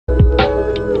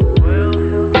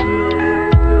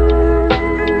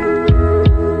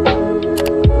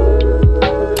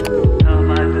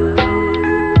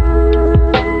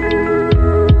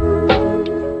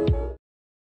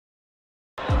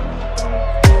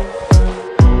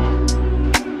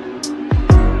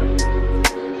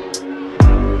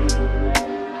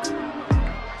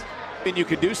And you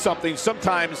can do something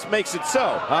sometimes makes it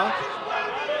so, huh?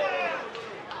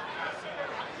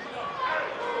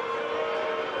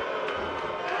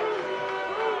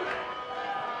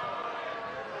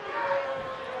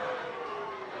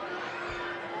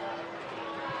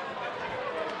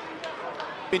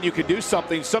 And you can do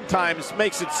something sometimes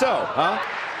makes it so, huh?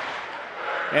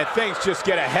 And things just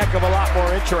get a heck of a lot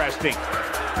more interesting.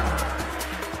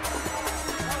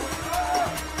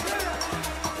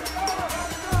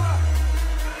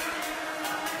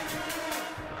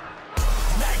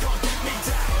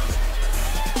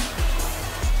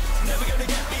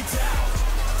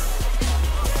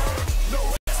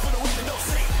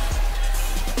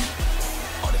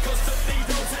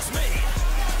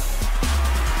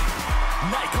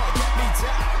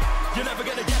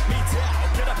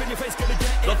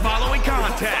 The following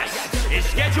contest is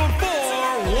scheduled for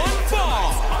one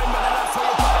fall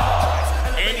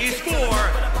and is for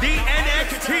the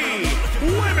NXT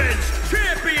Women's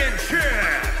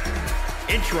Championship.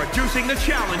 Introducing the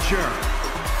challenger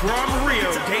from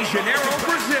Rio de Janeiro,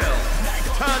 Brazil,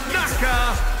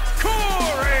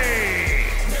 Corey.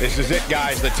 This is it,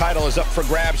 guys. The title is up for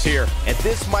grabs here. And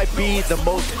this might be the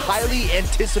most highly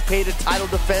anticipated title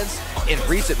defense in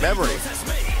recent memory.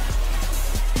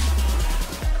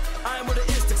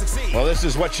 Well, this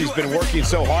is what she's been working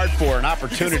so hard for, an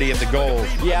opportunity at the Gold.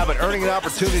 Yeah, but earning an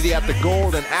opportunity at the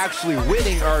Gold and actually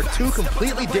winning are two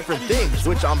completely different things,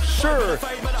 which I'm sure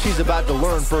she's about to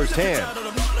learn firsthand.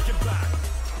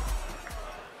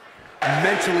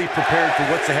 Mentally prepared for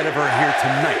what's ahead of her here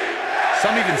tonight.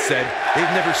 Some even said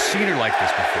they've never seen her like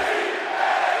this before.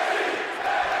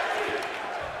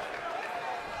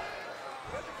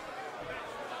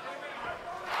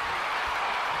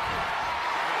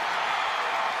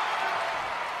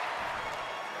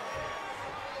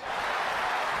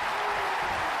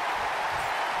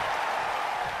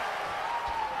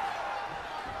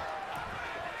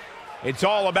 It's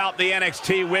all about the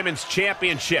NXT Women's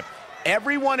Championship.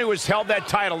 Everyone who has held that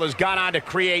title has gone on to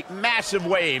create massive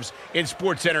waves in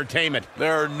sports entertainment.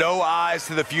 There are no eyes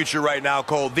to the future right now,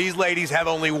 Cole. These ladies have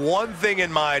only one thing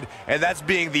in mind, and that's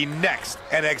being the next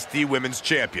NXT Women's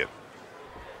Champion.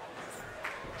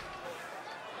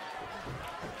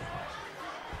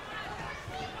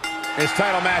 This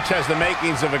title match has the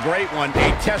makings of a great one.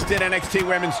 A tested NXT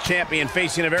Women's Champion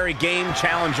facing a very game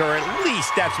challenger. At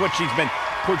least that's what she's been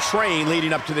portraying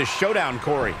leading up to this showdown,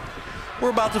 Corey. We're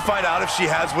about to find out if she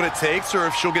has what it takes or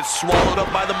if she'll get swallowed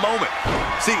up by the moment.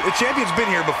 See, the champion's been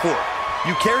here before.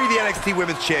 You carry the NXT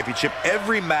Women's Championship,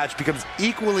 every match becomes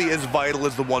equally as vital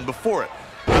as the one before it.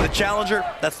 For the challenger,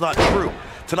 that's not true.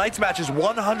 Tonight's match is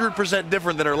 100%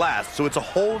 different than her last, so it's a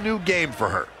whole new game for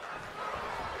her.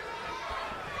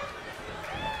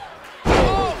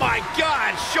 Oh my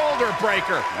God, shoulder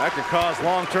breaker. That could cause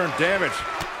long-term damage.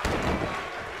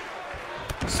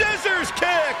 Scissors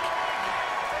kick.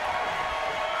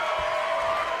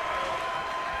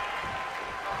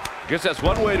 Guess that's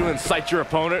one way to incite your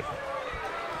opponent.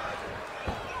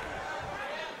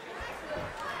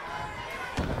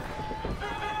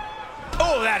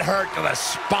 Oh, that hurt to the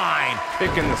spine.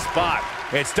 Picking the spot.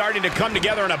 It's starting to come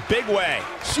together in a big way.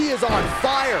 She is on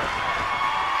fire.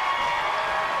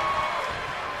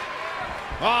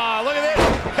 Ah, look at this.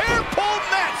 Hair pulled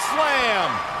mat slam.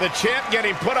 The champ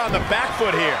getting put on the back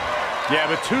foot here. Yeah,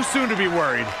 but too soon to be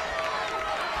worried.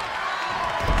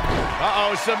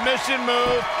 Uh-oh, submission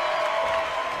move.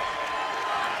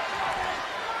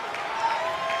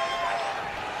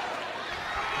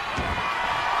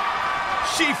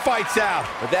 She fights out.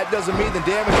 But that doesn't mean the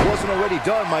damage wasn't already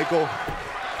done, Michael.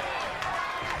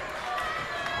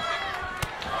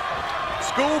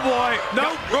 Schoolboy.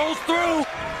 Nope, rolls through.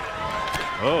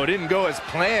 Oh, it didn't go as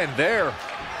planned there.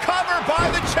 Cover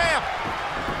by the champ.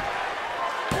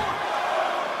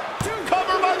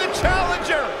 Cover by the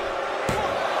challenger.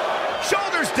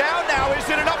 Shoulders down now. Is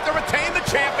it enough to retain the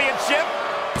championship?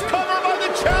 Cover by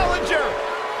the challenger.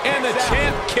 And the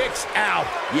champ kicks out.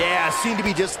 Yeah, seemed to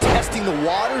be just testing the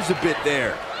waters a bit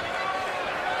there.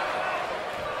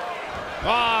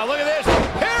 Ah, look at this.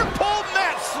 Hair pulled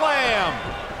mat slam.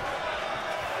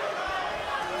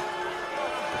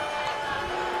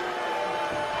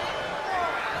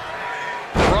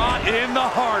 Brought in the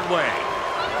hard way.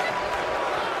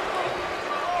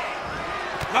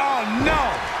 Oh, no.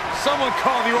 Someone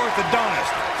call the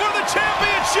orthodontist. For the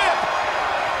championship.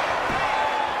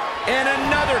 And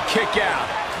another kick out.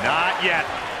 Not yet.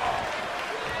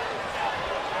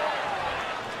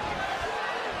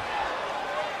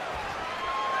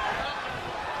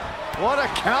 What a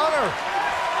counter.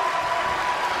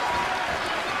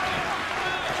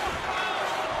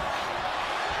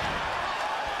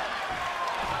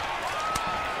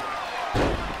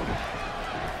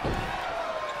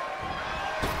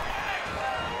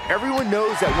 Everyone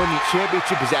knows that when the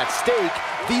championship is at stake,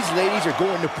 these ladies are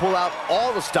going to pull out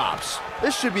all the stops.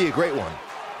 This should be a great one.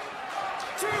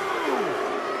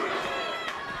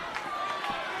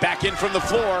 Back in from the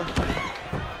floor.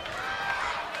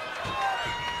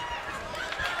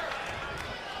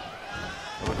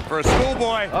 For a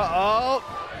schoolboy. Uh-oh.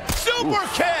 Super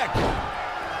kick!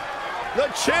 The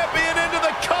champion into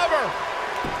the cover.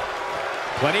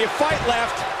 Plenty of fight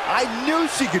left. I knew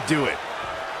she could do it.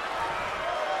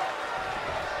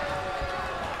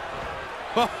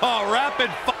 Oh, rapid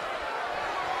fire.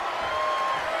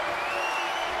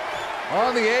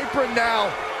 On the apron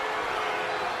now.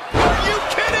 Are you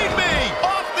kidding me?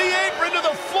 Off the apron to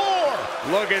the floor.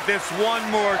 Look at this one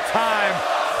more time.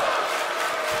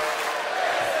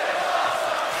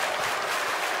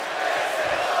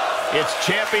 It's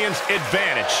champion's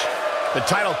advantage. The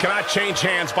title cannot change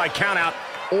hands by countout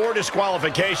or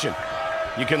disqualification.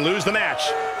 You can lose the match,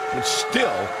 but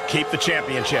still keep the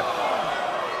championship.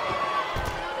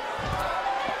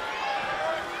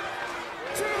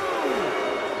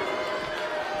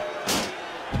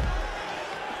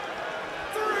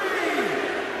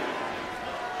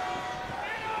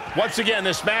 Once again,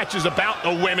 this match is about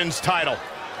the women's title.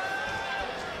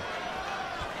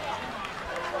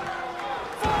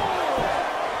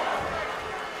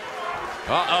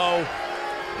 Uh-oh.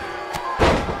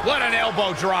 What an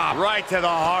elbow drop. Right to the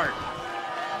heart.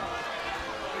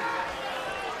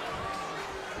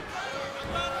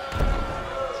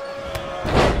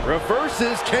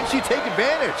 Reverses. Can she take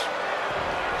advantage?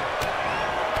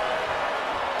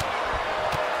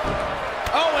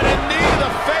 Oh, and a knee to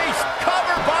the face.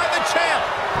 Covered by the champ.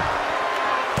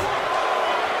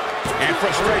 And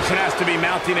frustration has to be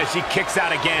mounting as she kicks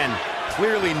out again.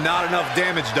 Clearly not enough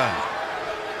damage done.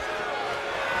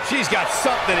 She's got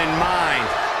something in mind.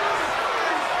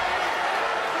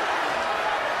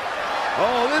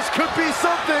 Oh, this could be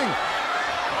something.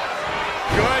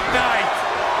 Good night.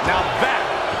 Now that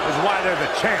is why they're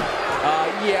the champ.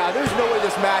 Yeah, there's no way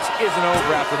this match isn't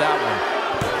over after that one.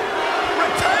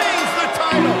 Retains the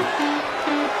title.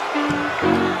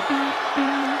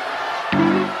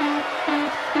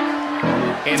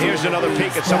 And here's another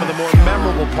peek at some of the more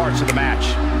memorable parts of the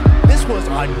match. This was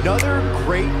another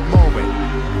great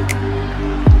moment.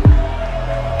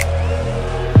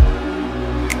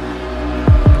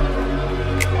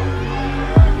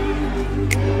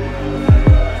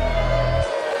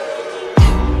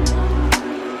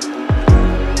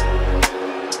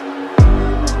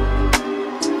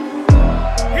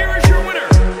 Here is your winner,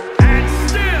 and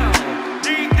still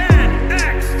the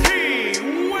NXT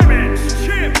Women's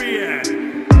Champion,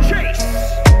 Chase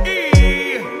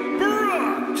E.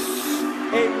 Brooks.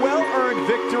 A well-earned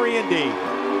victory indeed.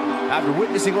 After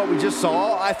witnessing what we just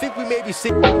saw, I think we may be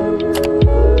seeing...